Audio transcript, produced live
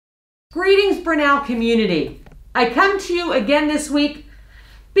Greetings, Brenau community. I come to you again this week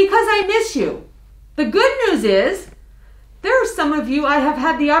because I miss you. The good news is there are some of you I have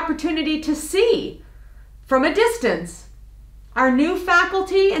had the opportunity to see from a distance. Our new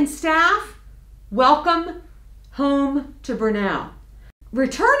faculty and staff, welcome home to Brenau.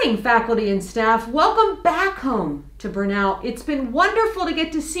 Returning faculty and staff, welcome back home to Brenau. It's been wonderful to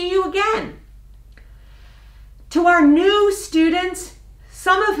get to see you again. To our new students,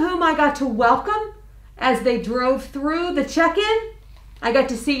 some of whom I got to welcome as they drove through the check-in. I got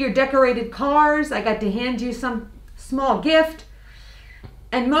to see your decorated cars. I got to hand you some small gift.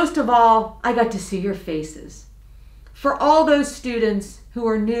 And most of all, I got to see your faces. For all those students who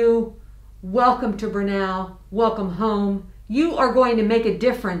are new, welcome to Brenau, welcome home. You are going to make a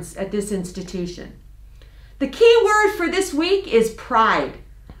difference at this institution. The key word for this week is pride.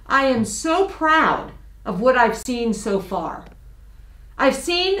 I am so proud of what I've seen so far. I've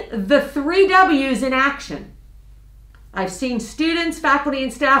seen the 3 W's in action. I've seen students, faculty,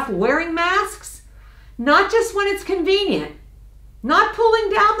 and staff wearing masks, not just when it's convenient, not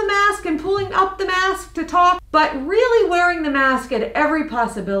pulling down the mask and pulling up the mask to talk, but really wearing the mask at every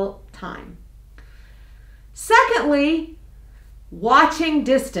possible time. Secondly, watching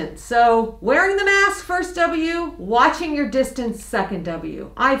distance. So wearing the mask, first W, watching your distance, second W.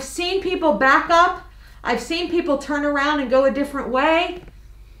 I've seen people back up. I've seen people turn around and go a different way.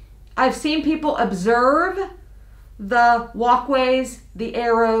 I've seen people observe the walkways, the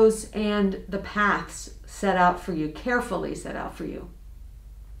arrows, and the paths set out for you, carefully set out for you.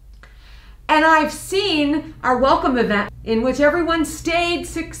 And I've seen our welcome event in which everyone stayed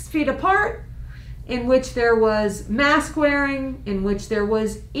 6 feet apart, in which there was mask wearing, in which there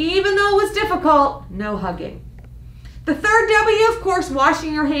was, even though it was difficult, no hugging. The third W, of course,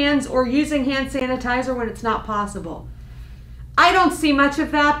 washing your hands or using hand sanitizer when it's not possible. I don't see much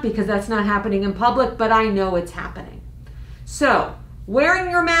of that because that's not happening in public, but I know it's happening. So, wearing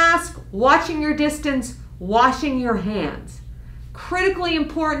your mask, watching your distance, washing your hands. Critically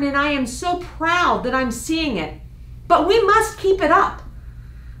important, and I am so proud that I'm seeing it. But we must keep it up.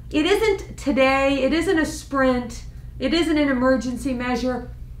 It isn't today, it isn't a sprint, it isn't an emergency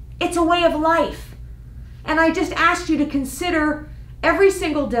measure. It's a way of life. And I just asked you to consider every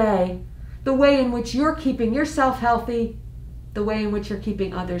single day the way in which you're keeping yourself healthy, the way in which you're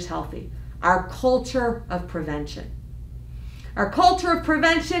keeping others healthy. Our culture of prevention. Our culture of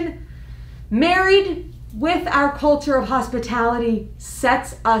prevention, married with our culture of hospitality,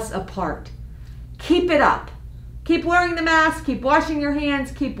 sets us apart. Keep it up. Keep wearing the mask, keep washing your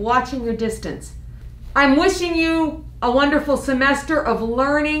hands, keep watching your distance. I'm wishing you a wonderful semester of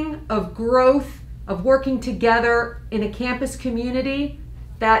learning, of growth, of working together in a campus community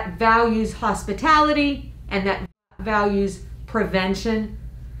that values hospitality and that values prevention.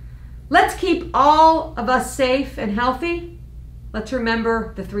 Let's keep all of us safe and healthy. Let's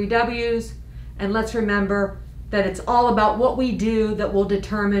remember the 3 W's, and let's remember that it's all about what we do that will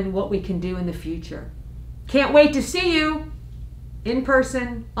determine what we can do in the future. Can't wait to see you in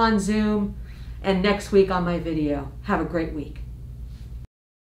person, on Zoom, and next week on my video. Have a great week.